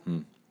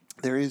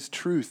 there is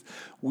truth.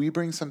 We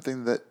bring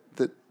something that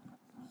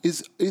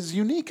is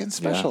unique and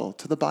special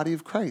to the body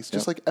of Christ.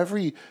 Just like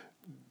every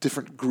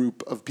different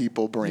group of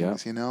people brings,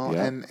 Yep. you know,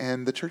 Yep.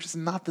 and the church is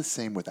not the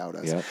same without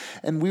us. Yep.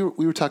 And we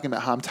were talking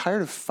about how I'm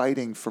tired of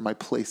fighting for my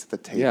place at the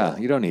table. Yeah,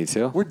 you don't need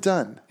to. We're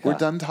done. We're Yeah.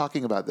 done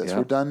talking about this. Yep.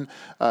 We're done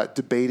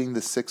debating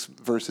the 6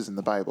 verses in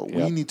the Bible. We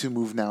Yep. need to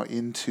move now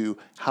into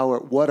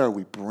what are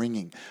we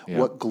bringing? Yep.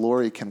 What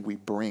glory can we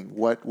bring?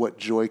 What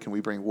joy can we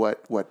bring?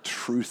 What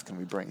truth can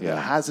we bring? Yeah.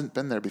 That hasn't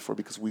been there before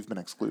because we've been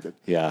excluded.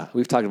 Yeah,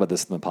 we've talked about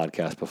this in the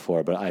podcast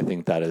before, but I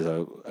think that is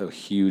a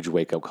huge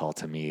wake-up call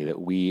to me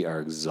that we are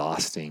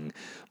exhausting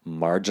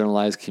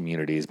marginalized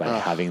communities by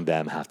having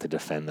them have to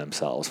defend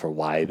themselves for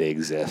why they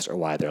exist or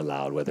why they're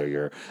loud, whether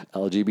you're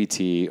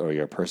LGBT or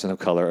you're a person of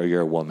color or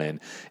you're a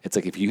woman. It's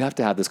like if you have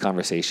to have this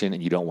conversation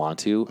and you don't want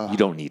to, you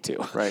don't need to.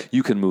 Right.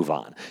 You can move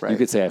on. Right. You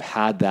could say, I've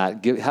had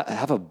that.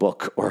 Have a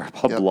book or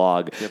a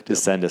blog to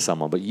send to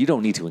someone, but you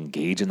don't need to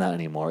engage in that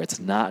anymore. It's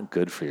not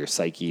good for your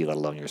psyche, let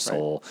alone your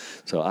soul.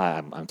 So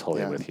I'm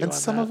totally with you and on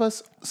some that. of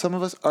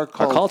us are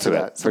called to it,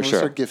 that. Some for of us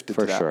sure. are gifted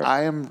For to that. sure.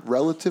 I am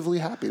relatively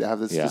happy to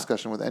have this Yeah.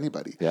 discussion with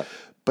anybody. Yep.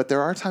 But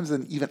there are times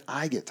that even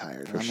I get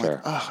tired. And I'm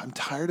sure. like, I'm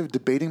tired of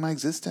debating my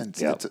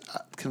existence. Yep.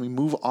 Can we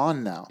move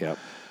on now? Yep.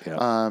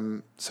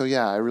 Yep. So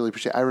yeah, I really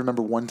appreciate it. I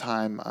remember one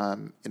time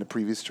in a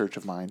previous church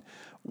of mine,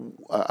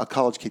 a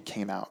college kid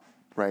came out,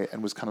 right,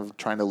 and was kind of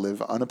trying to live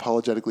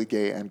unapologetically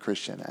gay and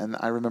Christian. And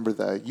I remember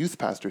the youth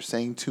pastor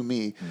saying to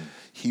me,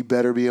 he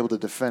better be able to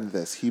defend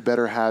this. He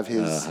better have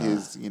his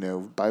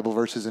Bible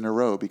verses in a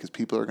row because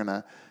people are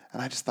gonna.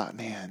 And I just thought,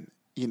 man,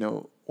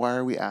 why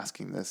are we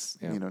asking this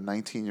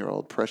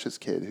 19-year-old precious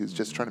kid who's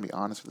just trying to be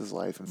honest with his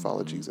life and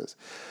follow Jesus?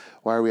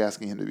 Why are we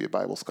asking him to be a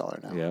Bible scholar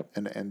now Yep.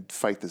 and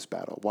fight this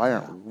battle? Why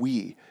aren't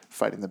we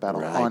fighting the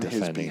battle Right, on his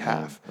defending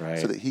behalf him, right.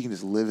 so that he can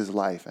just live his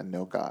life and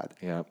know God?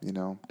 Yep. You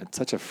know? It's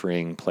such a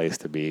freeing place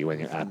to be when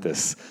you're at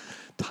this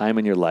time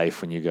in your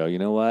life when you go, you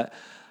know what?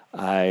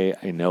 I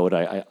know what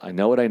I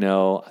know what I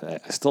know.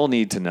 I still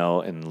need to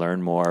know and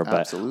learn more.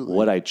 But Absolutely.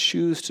 what I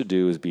choose to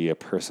do is be a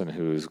person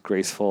who's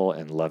graceful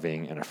and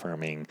loving and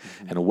affirming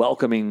and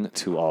welcoming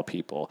to all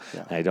people.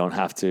 Yeah. And I don't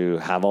have to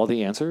have all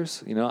the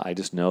answers. I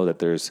just know that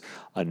there's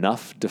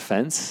enough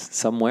defense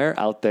somewhere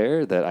out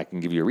there that I can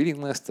give you a reading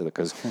list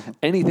because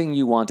anything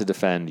you want to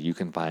defend, you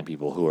can find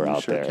people who are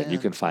out sure there. can. And you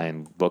can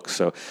find books.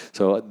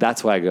 So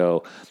that's why I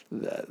go.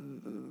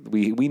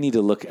 We need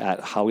to look at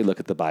how we look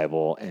at the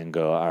Bible and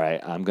go, all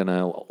right, I'm going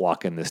to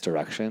walk in this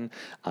direction.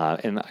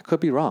 And I could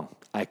be wrong.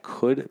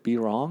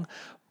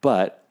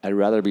 But I'd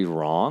rather be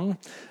wrong,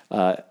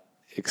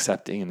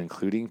 accepting and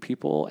including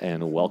people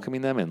and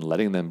welcoming them and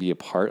letting them be a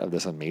part of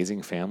this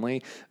amazing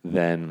family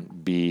than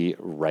be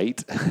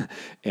right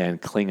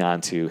and cling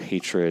on to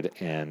hatred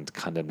and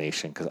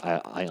condemnation. Because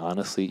I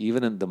honestly,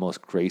 even in the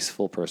most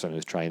graceful person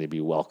who's trying to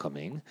be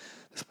welcoming,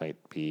 this might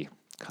be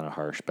kind of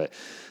harsh, but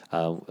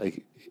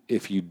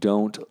if you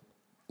don't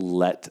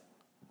let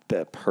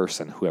the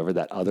person, whoever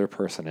that other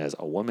person is,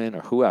 a woman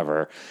or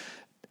whoever,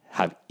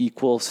 have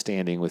equal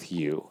standing with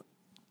you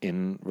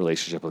in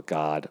relationship with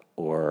God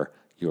or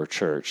your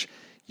church,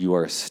 you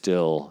are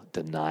still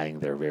denying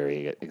their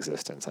very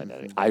existence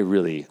identity. I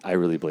really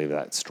believe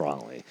that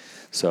strongly.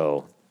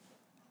 So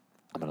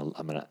I'm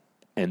gonna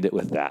end it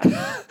with that.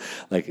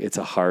 Like it's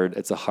a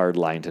hard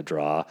line to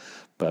draw,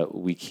 but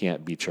we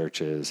can't be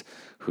churches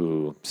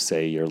who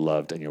say you're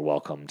loved and you're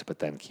welcomed, but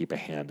then keep a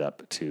hand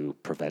up to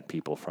prevent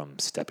people from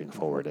stepping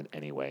forward in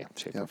any way,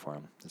 shape, or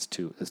form. It's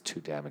too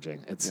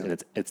damaging.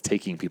 It's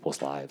taking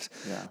people's lives.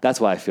 Yeah.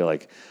 That's why I feel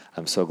like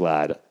I'm so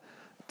glad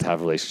to have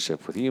a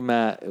relationship with you,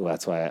 Matt.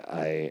 That's why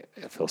I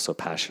feel so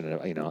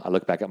passionate. I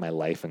look back at my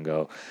life and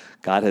go,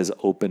 God has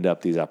opened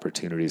up these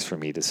opportunities for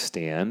me to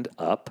stand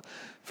up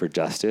for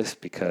justice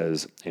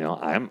because,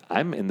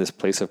 I'm in this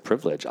place of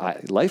privilege.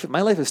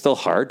 My life is still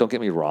hard. Don't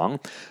get me wrong,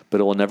 but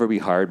it will never be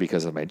hard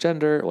because of my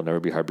gender. It will never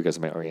be hard because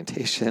of my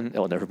orientation. It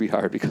will never be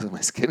hard because of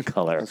my skin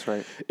color. That's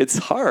right. It's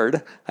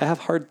hard. I have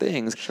hard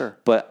things. Sure.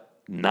 But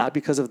not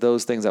because of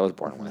those things I was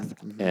born with.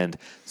 And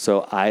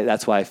so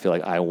that's why I feel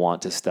like I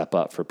want to step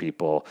up for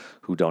people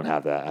who don't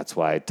have that. That's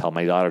why I tell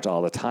my daughters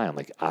all the time,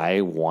 like,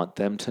 I want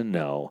them to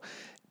know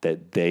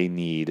that they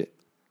need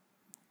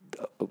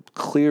a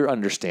clear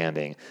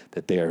understanding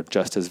that they are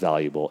just as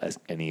valuable as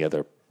any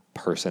other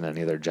person,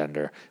 any other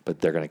gender, but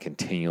they're going to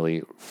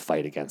continually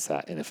fight against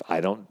that. And if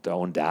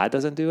own dad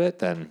doesn't do it,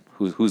 then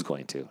who's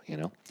going to,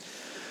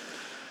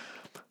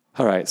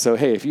 All right. So,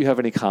 hey, if you have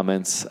any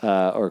comments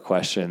or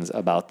questions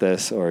about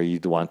this or you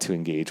want to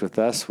engage with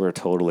us, we're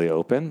totally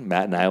open.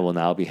 Matt and I will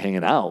now be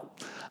hanging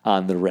out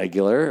on the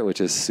regular,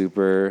 which is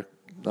super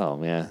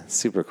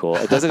cool.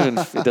 It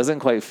doesn't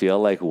quite feel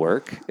like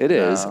work. It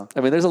is. No.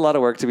 I mean, there's a lot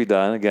of work to be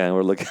done. Again,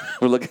 we're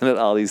looking at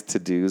all these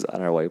to-dos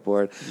on our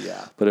whiteboard.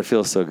 Yeah. But it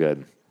feels so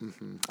good.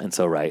 Mm-hmm. And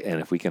so, right. And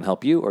if we can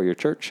help you or your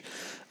church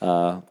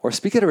or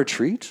speak at a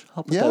retreat,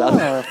 I'll put that out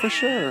there. For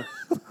sure.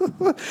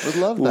 Would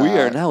love that. We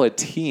are now a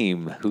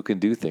team who can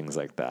do things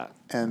like that.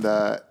 And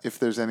if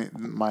there's any,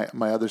 my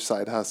other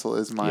side hustle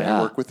is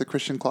my work with the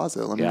Christian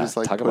Closet. Let me just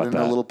put in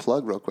a little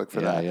plug real quick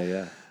for that.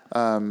 Yeah.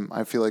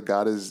 I feel like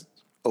God is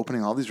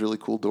opening all these really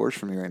cool doors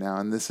for me right now.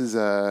 And this is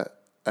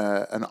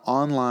an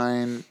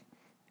online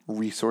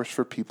resource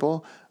for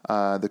people.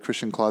 The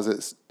Christian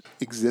Closet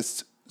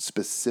exists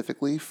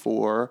specifically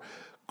for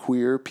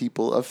queer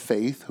people of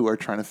faith who are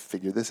trying to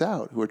figure this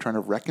out, who are trying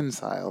to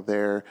reconcile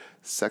their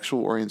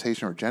sexual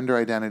orientation or gender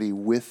identity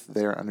with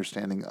their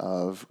understanding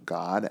of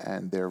God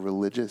and their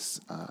religious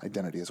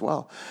identity as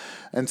well.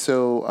 And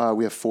so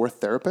we have 4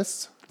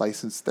 therapists,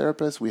 licensed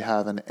therapists. We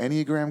have an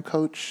Enneagram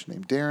coach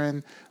named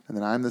Darren, and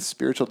then I'm the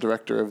spiritual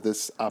director of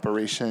this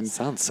operation.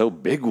 Sounds so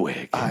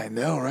bigwig. I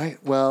know, right?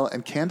 Well,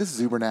 and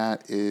Candace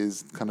Zubernat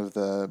is kind of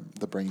the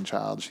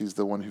brainchild. She's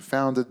the one who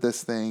founded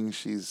this thing.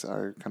 She's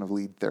our kind of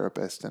lead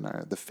therapist and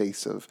the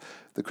face of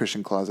the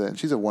Christian Closet, and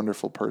she's a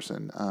wonderful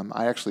person.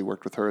 I actually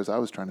worked with her as I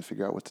was trying to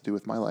figure out what to do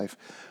with my life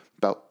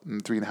about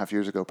 3.5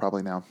 years ago,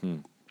 probably now.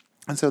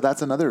 And so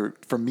that's another,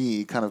 for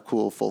me, kind of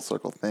cool full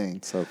circle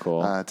thing. So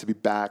cool. To be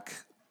back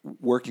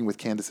working with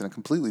Candace in a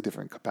completely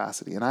different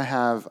capacity. And I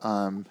have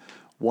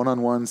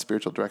one-on-one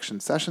spiritual direction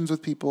sessions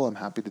with people. I'm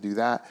happy to do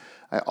that.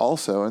 I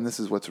also, and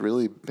this is what's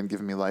really been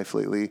giving me life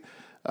lately,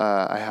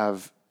 I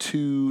have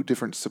 2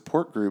 different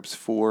support groups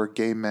for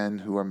gay men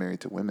who are married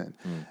to women.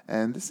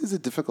 And this is a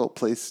difficult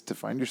place to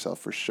find yourself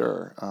for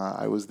sure.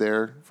 I was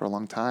there for a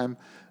long time.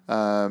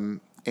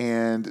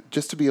 And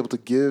just to be able to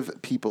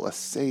give people a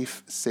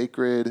safe,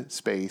 sacred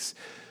space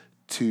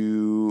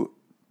to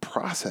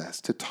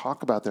process, to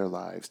talk about their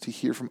lives, to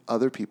hear from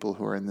other people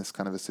who are in this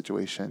kind of a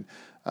situation,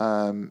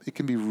 it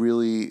can be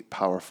really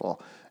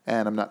powerful.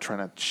 And I'm not trying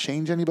to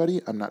change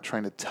anybody. I'm not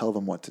trying to tell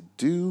them what to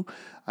do.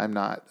 I'm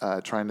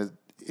not trying to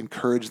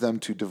encourage them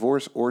to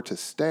divorce or to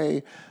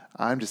stay.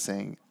 I'm just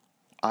saying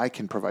I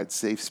can provide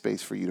safe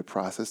space for you to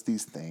process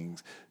these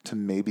things, to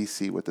maybe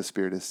see what the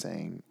Spirit is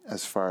saying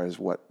as far as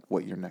what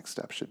your next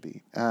step should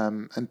be.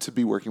 And to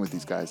be working with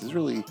these guys is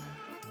really,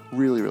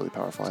 really, really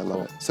powerful. I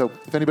love it. So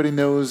if anybody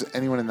knows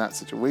anyone in that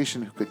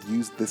situation who could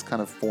use this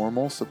kind of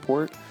formal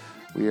support,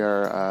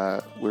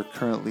 we're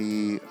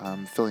currently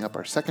filling up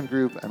our second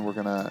group, and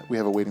we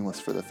have a waiting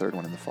list for the third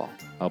one in the fall.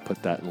 I'll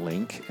put that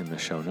link in the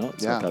show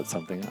notes. Yeah. That's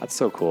something that's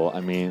so cool.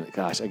 I mean,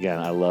 gosh, again,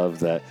 I love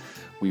that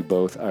we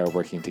both are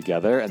working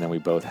together, and then we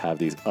both have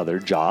these other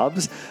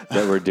jobs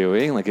that we're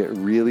doing. Like, it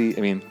really, I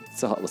mean,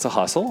 it's a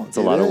hustle. It's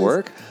a lot of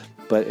work,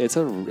 but it's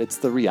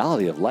the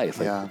reality of life.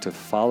 Like, to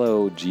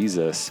follow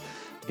Jesus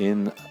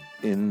in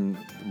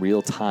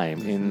real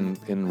time,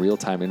 in real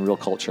time, in real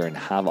culture, and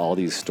have all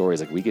these stories.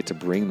 Like, we get to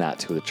bring that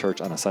to the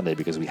church on a Sunday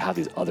because we have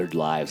these other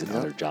lives and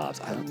other jobs.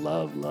 I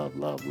love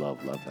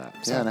that.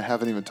 So. Yeah, and I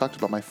haven't even talked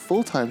about my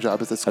full-time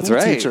job as a school That's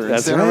right. teacher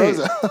That's in Santa right.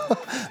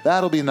 Rosa.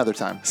 That'll be another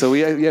time. So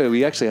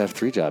we actually have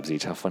 3 jobs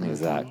each. How funny is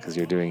that? Because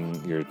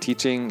you're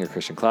teaching your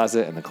Christian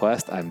Closet and the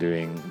Quest. I'm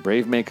doing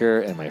Brave Maker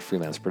and my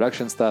freelance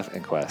production stuff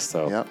and Quest.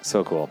 So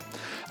so cool.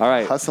 All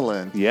right.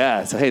 Hustling.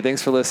 Yeah. So, hey,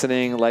 thanks for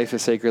listening. Life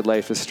is Sacred.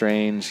 Life is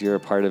Strange. You're a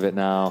part of it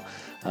now.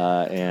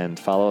 And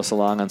follow us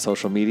along on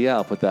social media.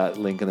 I'll put that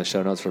link in the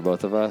show notes for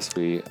both of us.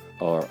 We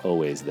are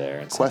always there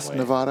in Quest some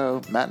way.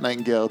 Novato, Matt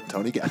Nightingale,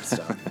 Tony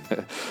Gapstone.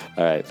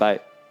 All right. Bye.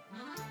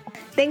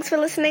 Thanks for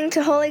listening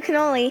to Holy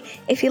Cannoli.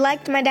 If you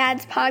liked my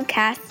dad's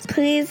podcast,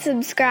 please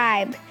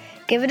subscribe,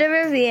 give it a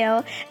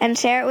review, and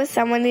share it with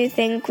someone you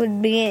think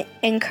would be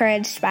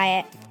encouraged by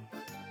it.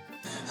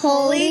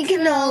 Holy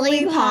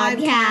Cannoli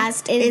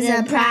Podcast is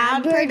a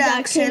proud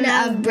production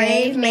of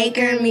Brave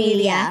Maker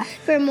Media.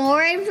 For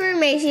more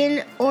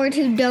information or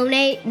to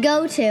donate,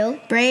 go to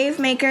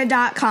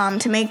bravemaker.com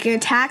to make your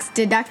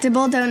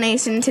tax-deductible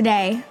donation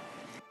today.